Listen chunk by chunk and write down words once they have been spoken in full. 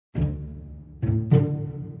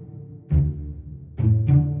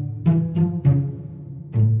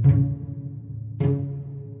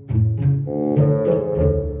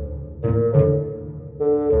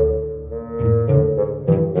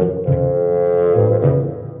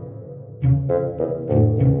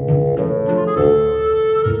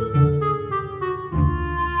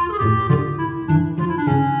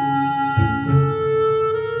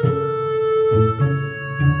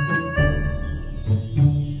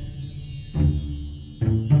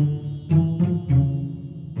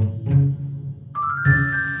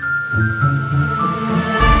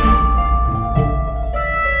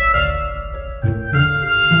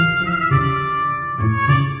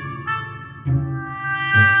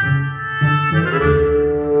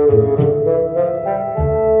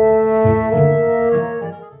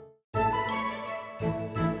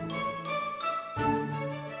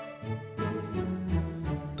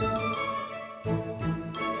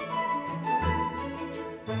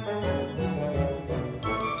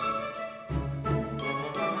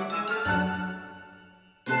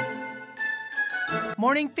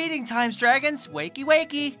Morning feeding times, dragons. Wakey,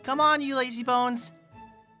 wakey. Come on, you lazy bones.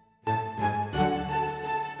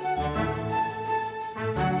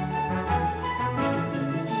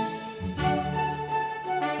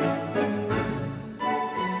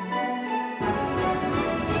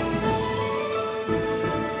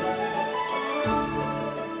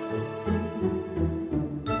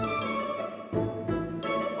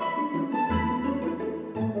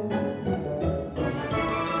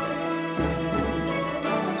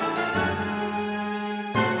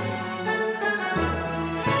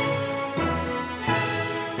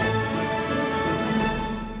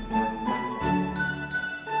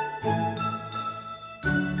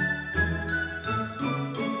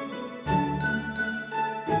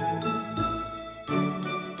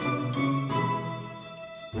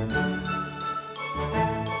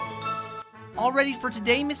 All ready for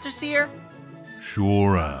today, Mr. Seer?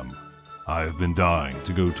 Sure am. I have been dying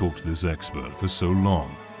to go talk to this expert for so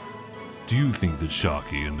long. Do you think that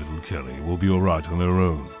Sharky and Little Kelly will be alright on their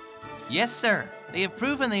own? Yes, sir. They have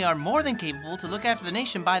proven they are more than capable to look after the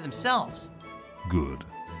nation by themselves. Good.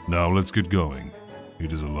 Now let's get going.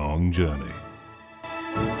 It is a long journey.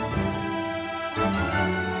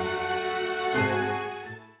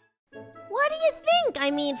 What do you think?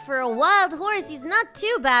 I mean, for a wild horse, he's not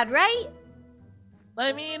too bad, right?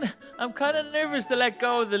 I mean, I'm kind of nervous to let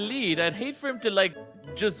go of the lead. I'd hate for him to,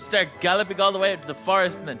 just start galloping all the way out to the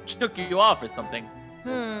forest and then chuck you off or something.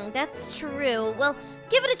 That's true. Well,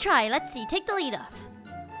 give it a try. Let's see. Take the lead off.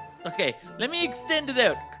 Okay, let me extend it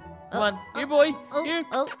out. Come on. Here, boy. Here.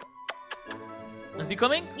 Oh. Is he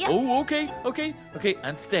coming? Yeah. Oh, okay.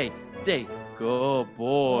 And stay. Good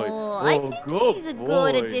boy. Oh, I think good he's a boy.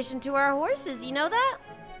 good addition to our horses. You know that?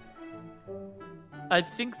 I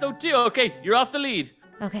think so too. Okay, you're off the lead.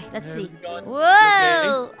 Okay, let's How's see. it going? Whoa!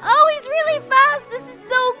 Okay. Oh, he's really fast. This is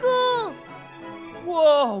so cool.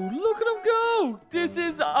 Whoa, look at him go. This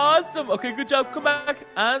is awesome. Okay, good job. Come back.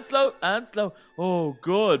 And slow. Oh,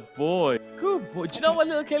 good boy. Do you know what,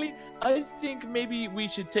 Little Kelly? I think maybe we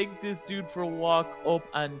should take this dude for a walk up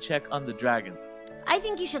and check on the dragon. I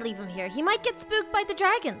think you should leave him here. He might get spooked by the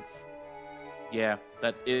dragons. Yeah,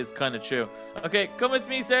 that is kind of true. Okay, come with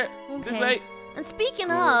me, sir. This way. And speaking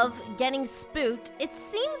of getting spooked, it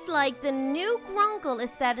seems like the new Grunkle is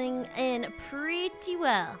setting in pretty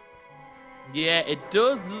well. Yeah, it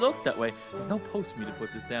does look that way. There's no post for me to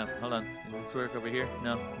put this down. Hold on. Does this work over here?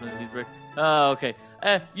 No, none of these work. Oh, okay.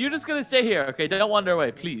 You're just gonna stay here, okay? Don't wander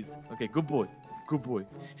away, please. Okay, good boy.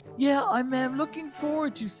 Yeah, I'm looking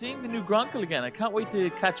forward to seeing the new Grunkle again. I can't wait to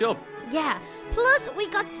catch up. Yeah, plus we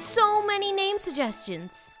got so many name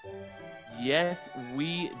suggestions. Yes,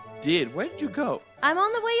 we did. Where did you go? I'm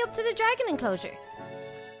on the way up to the dragon enclosure.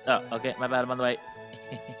 Oh, okay. My bad. I'm on the way.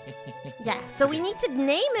 Yeah, so we need to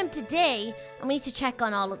name him today, and we need to check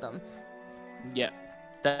on all of them. Yeah,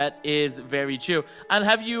 that is very true. And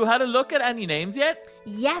have you had a look at any names yet?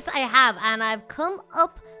 Yes, I have, and I've come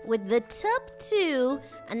up with the top 2,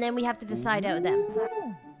 and then we have to decide out of them.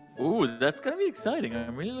 Ooh, that's gonna be exciting.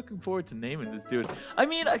 I'm really looking forward to naming this dude. I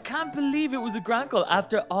mean, I can't believe it was a Grunkle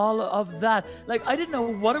after all of that. Like, I didn't know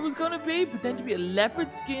what it was gonna be, but then to be a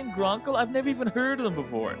leopard skin Grunkle, I've never even heard of them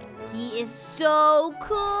before. He is so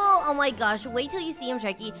cool. Oh my gosh, wait till you see him,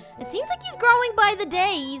 Sharky. It seems like he's growing by the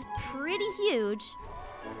day. He's pretty huge.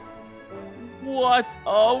 What?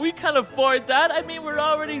 Oh, we can't afford that. I mean, we're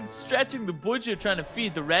already stretching the budget trying to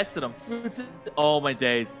feed the rest of them. Oh my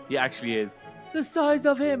days, he actually is. The size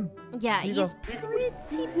of him. Yeah, he's pretty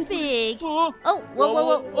big. Oh,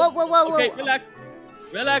 whoa. Okay, relax.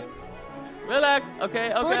 Relax.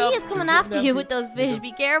 Okay. Buddy is coming after you with those fish. Okay.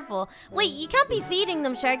 Be careful. Wait, you can't be feeding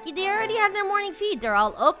them, Sharky. They already had their morning feed. They're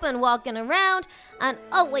all up and walking around. And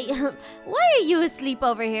oh wait, why are you asleep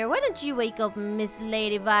over here? Why don't you wake up, Miss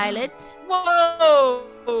Lady Violet? Whoa!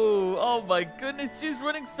 Oh my goodness, she's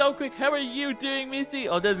running so quick. How are you doing, Missy?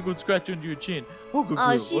 Oh, there's a good scratch under your chin. Oh, good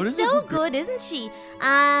Oh, girl. she's so good, isn't she?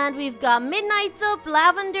 And we've got Midnight's up,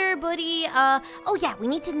 Lavender, Buddy. Oh yeah, we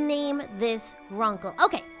need to name this Grunkle.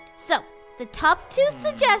 Okay, so the top 2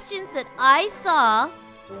 suggestions that I saw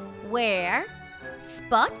were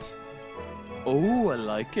Spot. Oh, I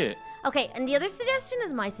like it. Okay, and the other suggestion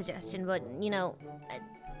is my suggestion, but you know,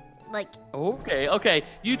 like. Okay.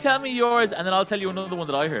 You tell me yours, and then I'll tell you another one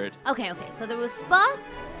that I heard. Okay. So there was Spot,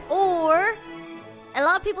 or a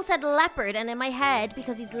lot of people said Leopard, and in my head,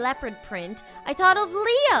 because he's leopard print, I thought of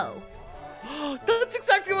Leo. That's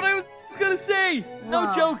exactly what I was gonna say. No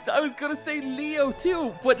Wow. jokes. I was gonna say Leo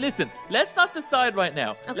too. But listen, let's not decide right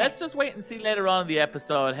now. Okay. Let's just wait and see later on in the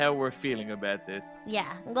episode how we're feeling about this.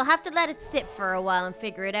 Yeah, we'll have to let it sit for a while and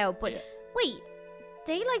figure it out. But Yeah. wait,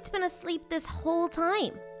 Daylight's been asleep this whole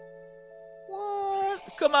time. What?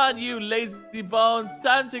 Come on, you lazy bones.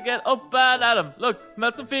 Time to get up and at 'em. Look,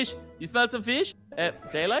 smell some fish. You smell some fish?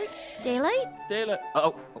 Daylight? Daylight? Daylight.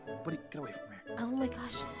 Oh, buddy, get away from here. Oh my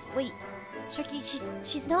gosh. Wait, Sharky,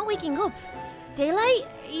 she's not waking up. Daylight?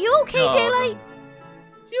 You okay, No, Daylight?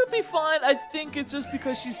 You'll be fine. I think it's just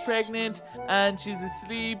because she's pregnant and she's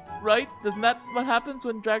asleep, right? Isn't that what happens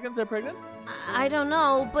when dragons are pregnant? I don't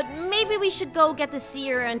know, but maybe we should go get the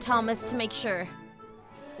seer and Thomas to make sure.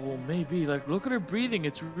 Oh, maybe. Like, look at her breathing.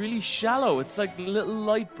 It's really shallow. It's like little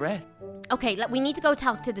light breath. Okay, we need to go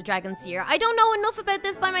talk to the dragon seer. I don't know enough about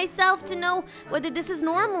this by myself to know whether this is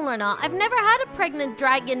normal or not. I've never had a pregnant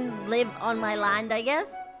dragon live on my land, I guess.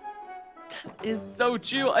 It's so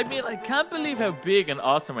true. I mean, I can't believe how big and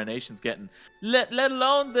awesome our nation's getting. Let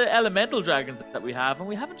alone the elemental dragons that we have, and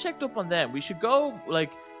we haven't checked up on them. We should go,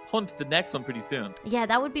 like, hunt the next one pretty soon. Yeah,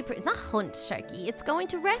 that would be pretty. It's not hunt, Sharky. It's going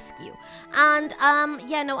to rescue. And,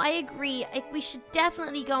 yeah, no, I agree. We should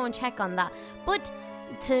definitely go and check on that. But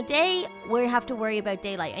today, we have to worry about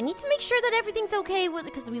Daylight. I need to make sure that everything's okay with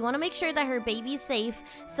it because we want to make sure that her baby's safe.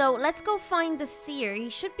 So let's go find the seer. He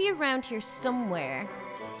should be around here somewhere.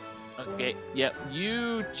 Okay, yeah,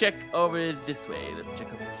 you check over this way. Let's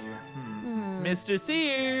check over here. Mr.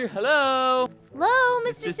 Seer, hello. Hello,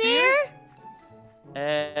 Mr. Seer?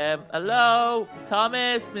 Hello,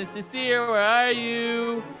 Thomas, Mr. Seer, where are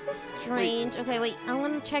you? This is strange. Okay, wait. I'm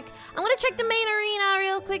gonna check the main arena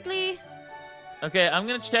real quickly. Okay, I'm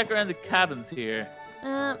gonna check around the cabins here.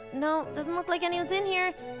 No, doesn't look like anyone's in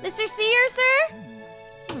here. Mr. Seer,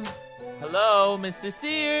 sir? Hello, Mr.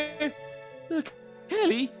 Seer. Look,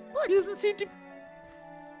 Kelly. What? He doesn't seem to.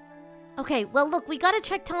 Okay, well, look, we gotta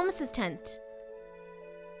check Thomas's tent.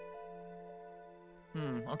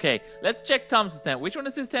 Okay, let's check Thomas's tent. Which one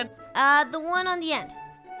is his tent? The one on the end.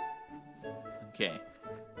 Okay.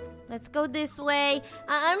 Let's go this way.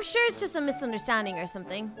 I'm sure it's just a misunderstanding or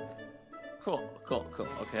something. Cool.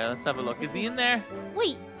 Okay, let's have a look. Is he in there?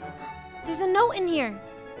 Wait, there's a note in here.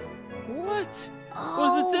 What? Oh,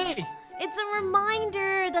 What does it say? It's a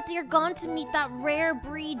reminder that they're gone to meet that rare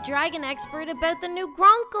breed dragon expert about the new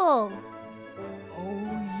Grunkle.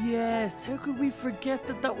 Oh, yes. How could we forget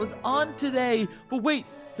that was on today? But wait,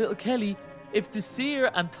 little Kelly, if the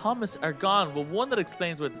Seer and Thomas are gone, well, one, that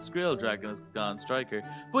explains where the Skrill dragon has gone, Striker.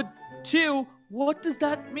 But two, what does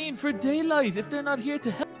that mean for Daylight if they're not here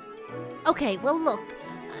to help? Okay, well, look.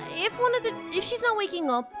 If she's not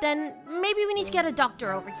waking up, then maybe we need to get a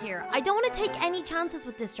doctor over here. I don't want to take any chances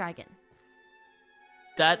with this dragon.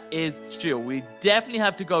 That is true. We definitely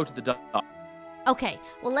have to go to the doctor. Okay,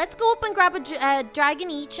 well, let's go up and grab a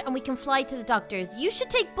dragon each, and we can fly to the doctors. You should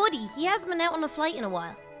take Buddy. He hasn't been out on a flight in a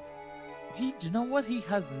while. Do you know what? He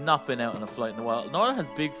has not been out on a flight in a while. Nor has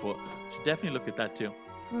Bigfoot. Should definitely look at that too.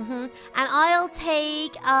 And I'll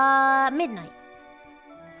take Midnight.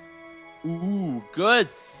 Ooh,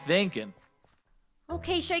 good thinking.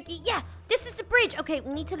 Okay, Sharky. Yeah, this is the bridge. Okay,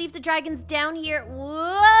 we need to leave the dragons down here.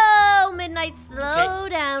 Whoa, Midnight, slow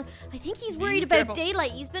down. I think he's worried about careful.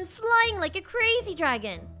 Daylight. He's been flying like a crazy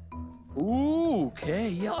dragon. Ooh, okay.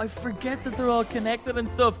 Yeah, I forget that they're all connected and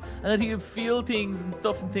stuff, and that he can feel things and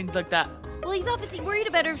stuff and things like that. Well, he's obviously worried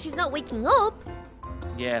about her if she's not waking up.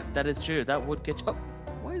 Yeah, that is true. That would get you. Oh,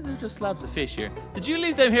 why is there just slabs of fish here? Did you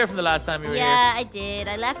leave them here from the last time you were Yeah, I did.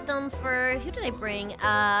 I left them for, who did I bring?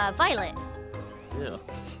 Violet. here? Yeah.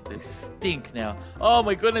 they stink now. Oh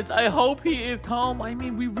my goodness, I hope he is home. I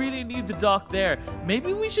mean, we really need the doc there.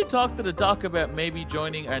 Maybe we should talk to the doc about maybe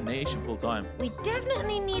joining our nation full time. We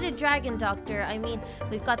definitely need a dragon doctor. I mean,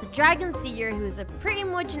 we've got the dragon seer, who's pretty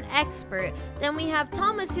much an expert. Then we have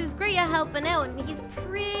Thomas, who's great at helping out, and he's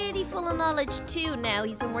pretty full of knowledge too now.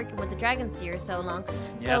 He's been working with the dragon seer so long.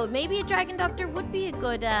 So maybe a dragon doctor would be a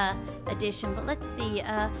good addition. But let's see.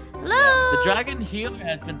 Hello? The dragon healer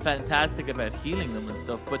has been fantastic about healing them and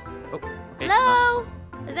stuff, but... Oh, okay. Hello?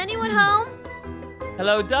 Is anyone home?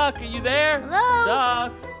 Hello, Doc, are you there? Hello?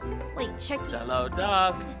 Doc? Wait, Sharky. Hello,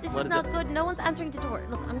 Doc. This What is not good. No one's answering the door.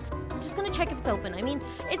 Look, I'm just gonna check if it's open. I mean,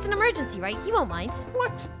 it's an emergency, right? He won't mind.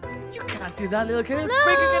 What? You can't do that, little Kelly. It's No.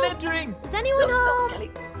 breaking and entering. Is anyone home?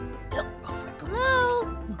 Kelly. No. Oh, for God's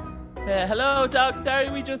Hello? hello, Doc. Sorry,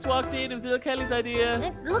 we just walked in. It was little Kelly's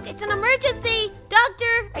idea. Look, it's an emergency.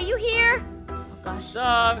 Doctor, are you here? Oh gosh.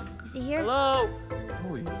 Doc. Is he here? Hello.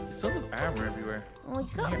 Oh, there's sons of armor everywhere. Oh,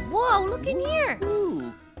 he's got. Whoa! Look in here.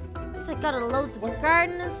 Ooh. He's like got a loads of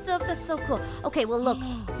garden and stuff. That's so cool. Okay, well look,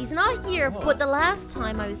 he's not here. But the last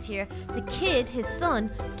time I was here, the kid, his son,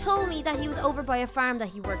 told me that he was over by a farm that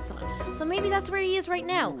he works on. So maybe that's where he is right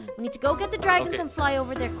now. We need to go get the dragons Okay. and fly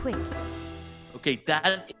over there quick. Okay,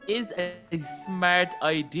 that is a smart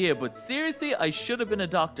idea, but seriously, I should have been a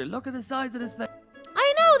doctor. Look at the size of this place.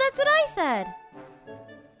 I know. That's what I said.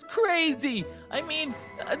 It's crazy. I mean,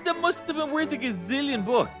 that must have been worth a gazillion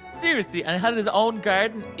bucks. Seriously, and it had his own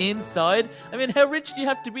garden inside. I mean, how rich do you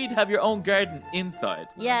have to be to have your own garden inside?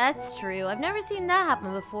 Yeah, that's true. I've never seen that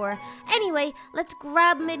happen before. Anyway, let's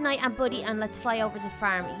grab Midnight and Buddy and let's fly over the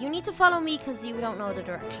farm. You need to follow me because you don't know the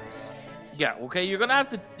directions. Yeah, okay, you're gonna have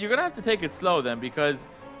to take it slow then, because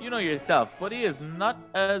you know yourself, Buddy is not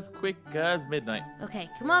as quick as Midnight. Okay,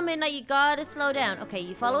 come on, Midnight. You gotta slow down. Okay,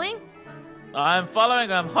 you following? I'm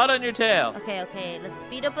following. I'm hot on your tail. Okay, let's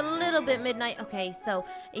speed up a little bit, Midnight. Okay, so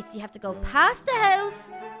you have to go past the house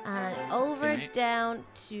and over Okay. down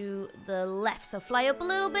to the left. So fly up a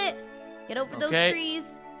little bit, get over those Okay.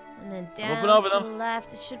 trees, and then Hopping down over to the them.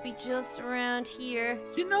 left. It should be just around here.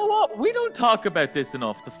 You know what? We don't talk about this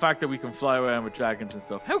enough. The fact that we can fly around with dragons and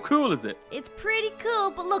stuff. How cool is it? It's pretty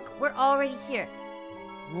cool, but look, we're already here.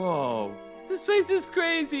 Whoa, this place is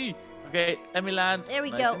crazy. Okay, let me land. There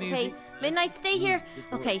we Nice go. and Okay, easy. Midnight, stay here.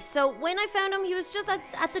 Okay, so when I found him, he was just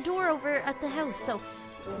at the door over at the house. So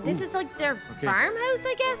this is like their Okay. farmhouse,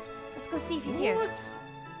 I guess. Let's go see if he's here. What?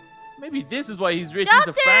 Maybe this is why he's rich.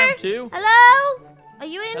 Doctor! He's a farm too. Hello? Are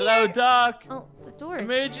you in Hello, here? Doc. Oh, the door is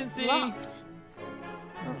Emergency. locked.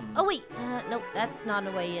 Oh wait, no, that's not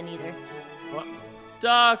a way in either. What?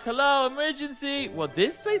 Doc, hello, emergency. Well,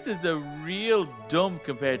 this place is a real dump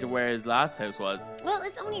compared to where his last house was. Well,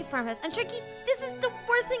 it's only a farmhouse. And Sharky, this is the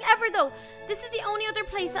worst thing ever, though. This is the only other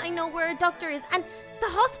place that I know where a doctor is. And the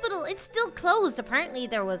hospital, it's still closed. Apparently,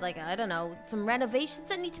 there was like, I don't know, some renovations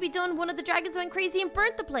that need to be done. One of the dragons went crazy and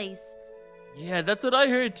burnt the place. Yeah, that's what I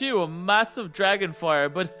heard too. A massive dragon fire.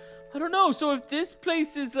 But I don't know. So if this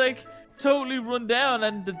place is like totally run down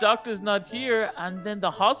and the doctor's not here and then the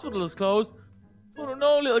hospital is closed, I don't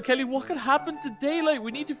know, little Kelly. What could happen to daylight?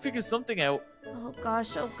 We need to figure something out. Oh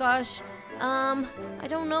gosh, oh gosh. I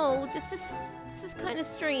don't know. This is kind of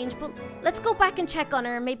strange. But let's go back and check on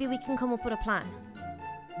her. And maybe we can come up with a plan.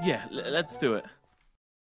 Yeah, let's do it.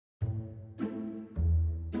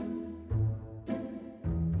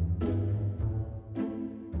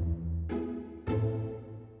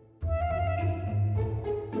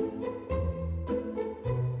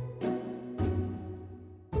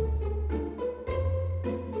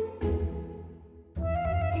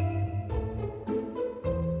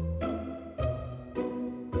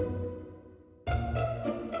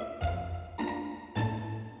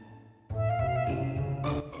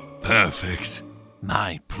 Perfect.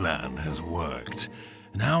 My plan has worked.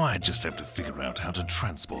 Now I just have to figure out how to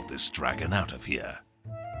transport this dragon out of here.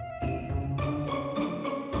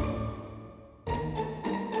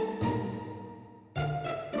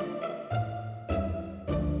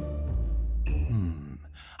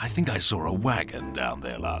 I think I saw a wagon down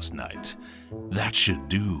there last night. That should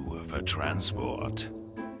do for transport.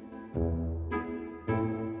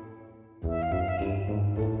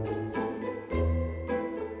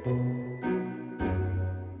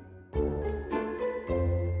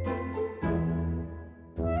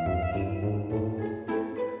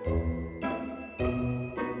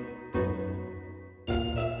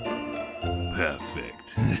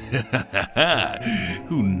 Perfect.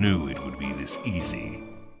 Who knew it would be this easy?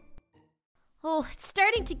 Oh, it's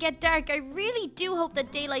starting to get dark. I really do hope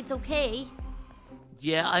that daylight's okay.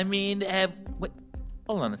 Yeah, I mean, wait,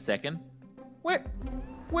 hold on a second.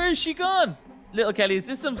 Where's she gone? Little Kelly, is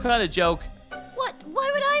this some kind of joke? What? Why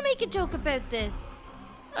would I make a joke about this?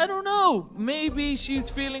 I don't know. Maybe she's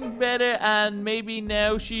feeling better and maybe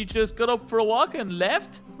now she just got up for a walk and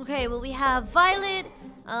left? Okay, well, we have Violet,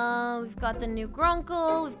 we've got the new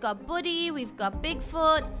Grunkle, we've got Buddy, we've got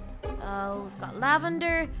Bigfoot, we've got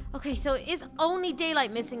Lavender. Okay, so is only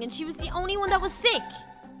Daylight missing, and she was the only one that was sick.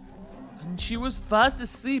 And she was fast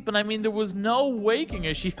asleep, and I mean, there was no waking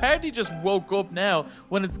her. She hardly just woke up now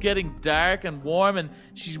when it's getting dark and warm and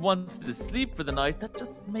she wants to sleep for the night. That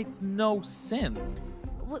just makes no sense.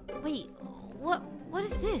 Wait, what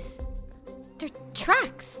is this? They're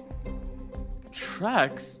tracks.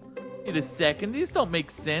 Tracks? Wait a second, these don't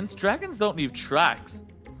make sense. Dragons don't leave tracks.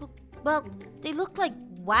 Well, they look like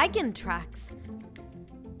wagon tracks.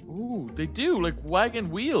 Ooh, they do, like wagon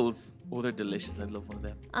wheels. Oh, they're delicious. I love one of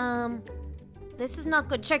them. This is not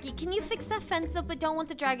good. Sharky, can you fix that fence up? I don't want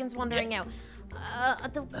the dragons wandering out.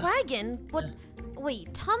 The wagon? But,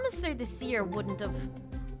 wait, Thomas or the seer wouldn't have...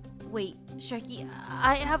 Wait, Sharky,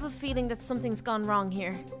 I have a feeling that something's gone wrong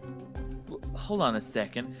here. Hold on a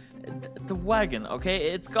second. The wagon,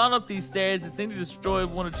 okay? It's gone up these stairs. It's nearly destroyed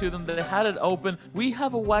one or two of them. They had it open. We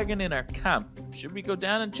have a wagon in our camp. Should we go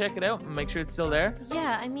down and check it out and make sure it's still there?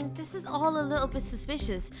 Yeah, I mean, this is all a little bit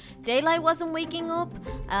suspicious. Daylight wasn't waking up,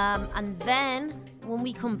 and then when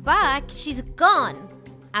we come back, she's gone.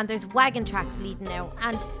 And there's wagon tracks leading out.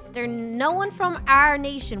 And no one from our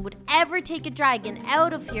nation would ever take a dragon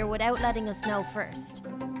out of here without letting us know first.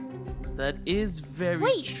 That is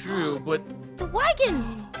very true, but... The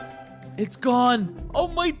wagon! It's gone! Oh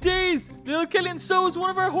my days! Little Kelly, and so is one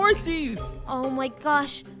of our horses! Oh my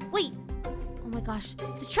gosh. Wait. Oh my gosh.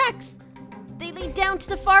 The tracks! They lead down to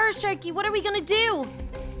the forest, Sharky. What are we gonna do?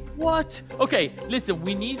 What? Okay, listen,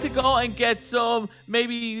 we need to go and get some,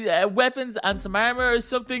 maybe weapons and some armor or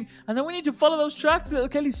something, and then we need to follow those tracks, Little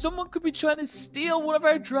Kelly. Someone could be trying to steal one of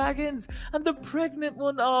our dragons, and the pregnant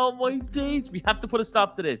one, oh my days. We have to put a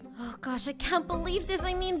stop to this. Oh gosh, I can't believe this.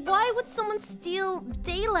 I mean, why would someone steal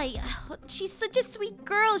Daylight? She's such a sweet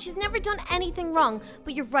girl. She's never done anything wrong.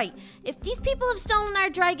 But you're right. If these people have stolen our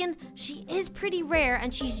dragon, she is pretty rare,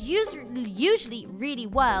 and she's usually really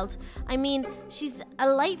wild. I mean, she's a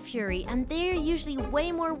light fury, and they're usually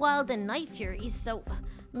way more wild than night furies, so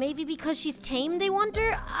maybe because she's tame they want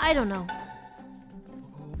her? I don't know.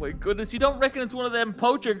 Oh my goodness, you don't reckon it's one of them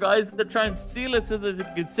poacher guys that try and steal it so that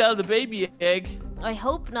they can sell the baby egg? I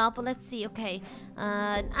hope not, but let's see. Okay,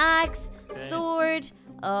 an axe, sword,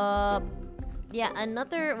 yeah,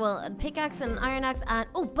 another, well, a pickaxe and an iron axe, and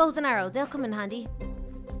bows and arrow. They'll come in handy.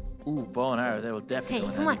 Ooh, bow and arrow, they will definitely Okay, come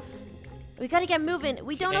in come on. handy. We gotta get moving.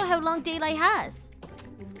 We don't know how long Daylight has.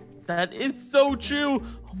 That is so true.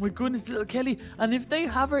 Oh my goodness, Little Kelly. And if they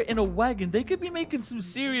have her in a wagon, they could be making some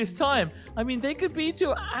serious time. I mean, they could be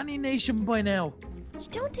to any nation by now. You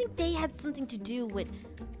don't think they had something to do with...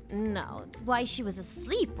 No, why she was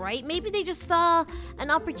asleep, right? Maybe they just saw an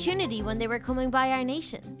opportunity when they were coming by our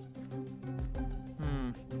nation.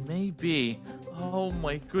 Maybe. Oh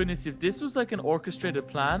my goodness, if this was like an orchestrated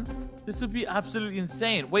plan, this would be absolutely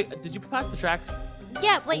insane. Wait, did you pass the tracks?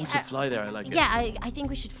 Yeah, wait. We should fly there, I like it. Yeah, I think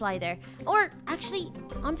we should fly there. Or, actually,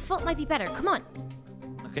 on foot might be better. Come on.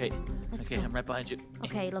 Okay, Let's okay, go. I'm right behind you.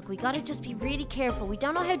 Okay, look, we gotta just be really careful. We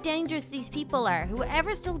don't know how dangerous these people are.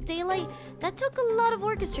 Whoever stole Daylight, that took a lot of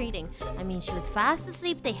orchestrating. I mean, she was fast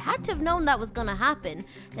asleep. They had to have known that was gonna happen.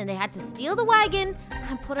 Then they had to steal the wagon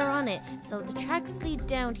and put her on it. So the tracks lead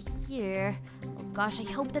down here. Oh gosh,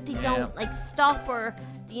 I hope that they don't, like, stop or,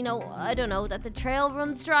 you know, I don't know, that the trail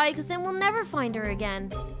runs dry, because then we'll never find her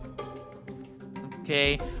again.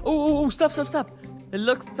 Okay. Oh, stop. It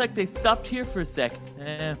looks like they stopped here for a sec.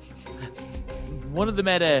 One of them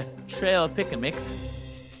had a trail pick and mix.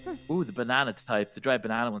 Ooh, the banana type, the dry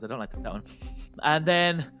banana ones. I don't like that one. And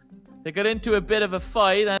then they got into a bit of a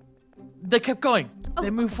fight and they kept going. They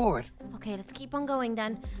moved forward. Okay, let's keep on going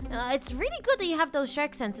then. It's really good that you have those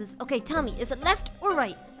shark senses. Okay, tell me, is it left or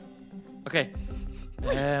right? Okay.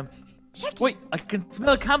 Check. Wait, I can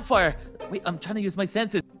smell a campfire. Wait, I'm trying to use my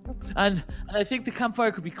senses. And I think the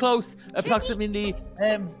campfire could be close, approximately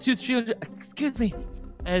 200 to 300, excuse me,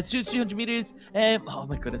 200 to 300 meters. Oh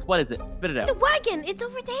my goodness, what is it? Spit it The out. wagon, it's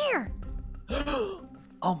over there.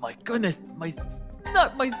 Oh my goodness, my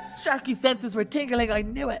sharky senses were tingling, I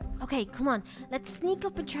knew it. Okay, come on. Let's sneak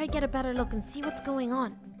up and try get a better look and see what's going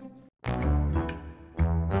on.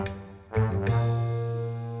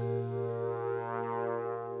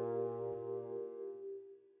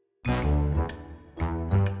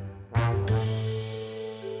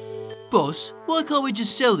 Boss, why can't we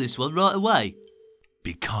just sell this one right away?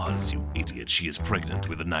 Because, you idiot, she is pregnant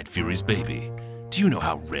with a Night Fury's baby. Do you know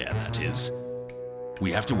how rare that is?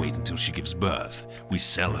 We have to wait until she gives birth. We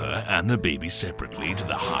sell her and the baby separately to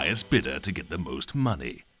the highest bidder to get the most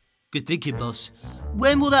money. Good thinking, boss.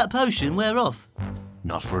 When will that potion wear off?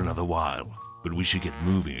 Not for another while, but we should get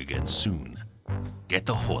moving again soon. Get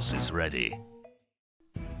the horses ready.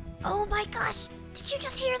 Oh my gosh! Did you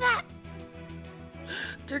just hear that?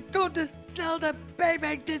 They're going to sell the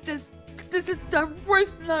baby. This is the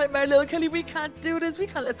worst nightmare, little Kelly. We can't do this. We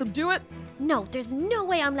can't let them do it. No, there's no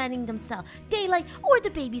way I'm letting them sell Daylight or the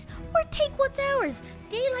babies or take what's ours.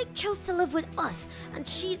 Daylight chose to live with us, and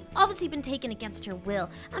she's obviously been taken against her will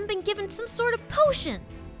and been given some sort of potion.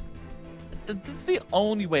 This is the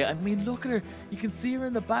only way. I mean, look at her. You can see her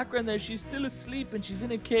in the background there. She's still asleep and she's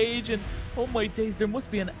in a cage. And oh my days, there must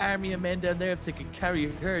be an army of men down there if they can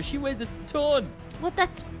carry her. She weighs a ton. Well,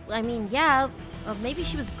 yeah. Maybe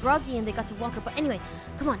she was groggy and they got to walk her. But anyway,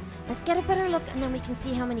 come on. Let's get a better look and then we can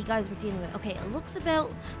see how many guys we're dealing with. Okay, it looks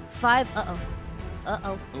about 5.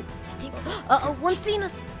 Uh-oh. One's seen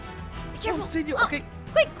us. Be careful. One's seen you. Okay.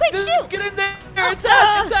 Quick, Just shoot. get in there.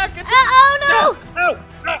 Attack. Oh, no. No.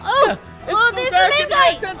 Oh, there's the main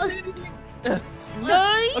guy.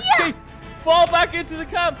 Okay. Fall back into the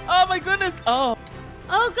camp. Oh my goodness. Oh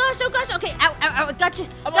gosh. Okay, ow. I got you.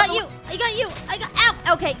 I got you.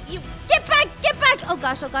 Ow. Okay, you get back. Oh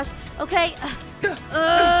gosh. Okay.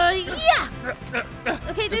 Yeah.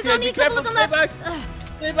 Okay, there's only a couple of them left.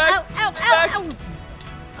 Stay back. Ow.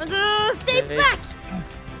 Stay back.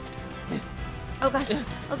 Oh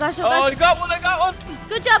gosh. Oh, I got one.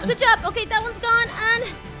 Good job. Okay, that one's gone. And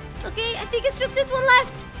okay, I think it's just this one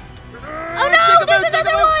left. Oh no, there's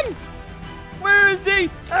another one. Where is he?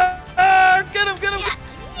 Get him.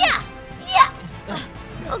 Yeah.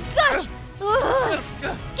 Oh gosh.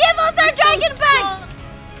 Give us our dragon back.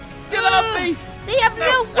 Get off me. They have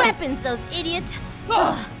no weapons, those idiots.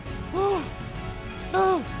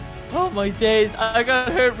 Oh my days. I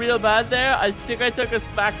got hurt real bad there. I think I took a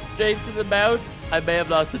smack straight to the mouth. I may have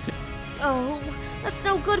lost a tooth. Oh, that's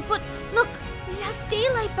no good, but look, we have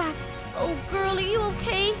Daylight back. Oh, girl, are you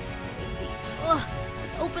okay? Let's see.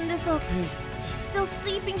 Let's open this up. Okay. She's still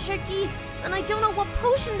sleeping, Sharky, and I don't know what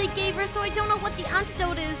potion they gave her, so I don't know what the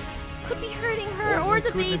antidote is. Could be hurting her Oh or my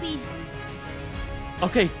the goodness. baby.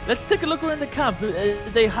 Okay, let's take a look around the camp.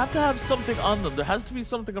 They have to have something on them. There has to be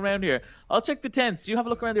something around here. I'll check the tents. You have a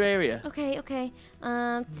look around the area. Okay.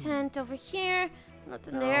 Tent over here.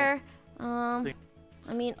 Nothing there. I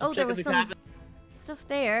mean, there was some stuff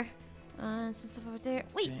there. Some stuff over there.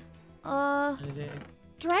 Wait. Okay.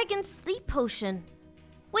 Dragon sleep potion.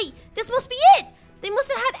 Wait, this must be it. They must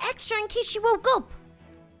have had extra in case she woke up.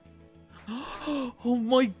 Oh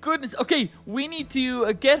my goodness. Okay, we need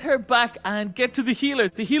to get her back and get to the healer.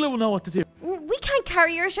 The healer will know what to do. We can't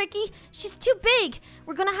carry her, Sharky. She's too big.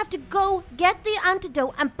 We're gonna have to go get the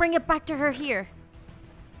antidote and bring it back to her here.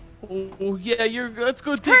 Oh yeah, that's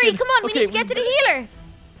good Hurry, thinking. come on, we need to get to the healer.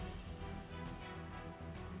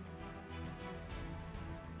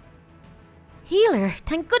 Healer,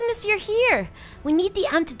 thank goodness you're here. We need the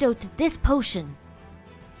antidote to this potion.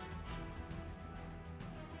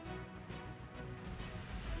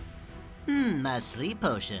 A sleep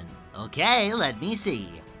potion. Okay, let me see.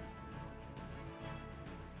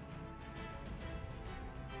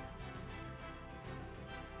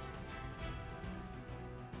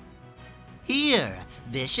 Here,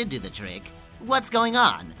 this should do the trick. What's going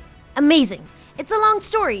on? Amazing. It's a long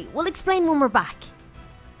story. We'll explain when we're back.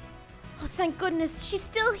 Oh, thank goodness. She's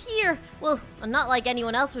still here. Well, not like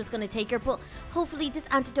anyone else was going to take her, but hopefully this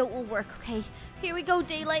antidote will work, okay? Here we go,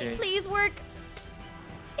 Daylight. Okay. Please work.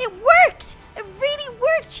 It worked! It really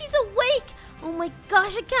worked! She's awake! Oh my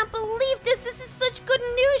gosh, I can't believe this! This is such good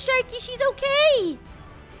news, Sharky! She's okay!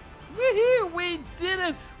 Woohoo! We did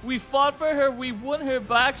it! We fought for her. We won her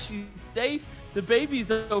back. She's safe. The baby's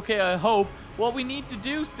okay, I hope. What we need to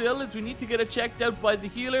do still is we need to get her checked out by the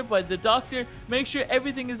healer, by the doctor, make sure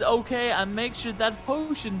everything is okay, and make sure that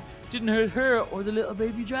potion didn't hurt her or the little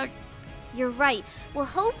baby dragon. You're right. Well,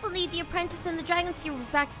 hopefully the apprentice and the dragon seer will be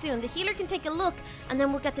back soon. The healer can take a look, and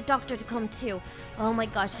then we'll get the doctor to come too. Oh my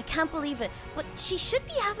gosh, I can't believe it. But she should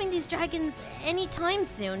be having these dragons anytime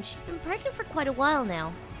soon. She's been pregnant for quite a while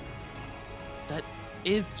now. That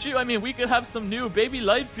is true. I mean, we could have some new baby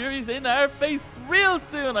light furies in our face real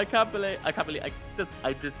soon. I'm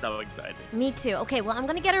just so excited. Me too. Okay, well, I'm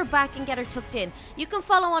gonna get her back and get her tucked in. You can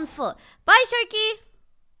follow on foot. Bye, Sharky!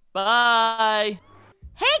 Bye.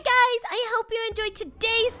 Hey guys, I hope you enjoyed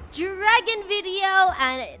today's dragon video,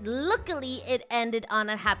 and luckily it ended on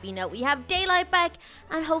a happy note. We have Daylight back,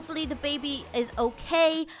 and hopefully the baby is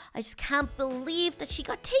okay. I just can't believe that she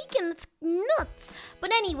got taken. It's nuts.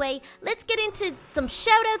 But anyway, let's get into some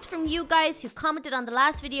shout outs from you guys who commented on the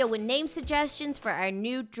last video with name suggestions for our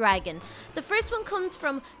new dragon. The first one comes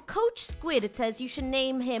from Coach Squid. It says you should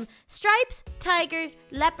name him Stripes, Tiger,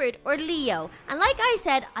 Leopard, or Leo. And like I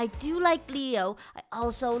said, I do like Leo. I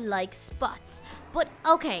also like Spots. But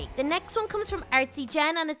okay, the next one comes from Artsy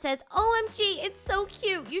Jen, and it says, OMG, it's so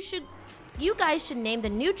cute. You guys should name the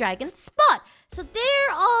new dragon Spot. So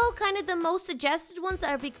they're all kind of the most suggested ones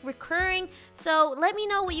that are recurring. So let me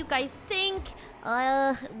know what you guys think.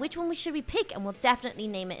 Which one should we pick? And we'll definitely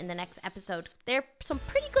name it in the next episode. There are some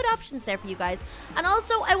pretty good options there for you guys. And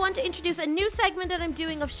also, I want to introduce a new segment that I'm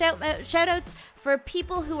doing of shout outs for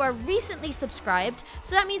people who are recently subscribed.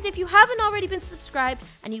 So that means if you haven't already been subscribed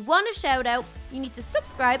and you want a shout out, you need to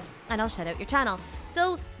subscribe and I'll shout out your channel.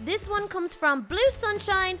 So this one comes from Blue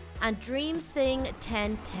Sunshine and Dream Sing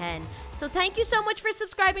 1010. So thank you so much for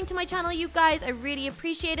subscribing to my channel, you guys. I really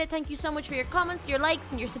appreciate it. Thank you so much for your comments, your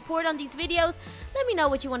likes, and your support on these videos. Let me know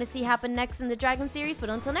what you want to see happen next in the Dragon series. But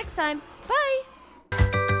until next time, bye!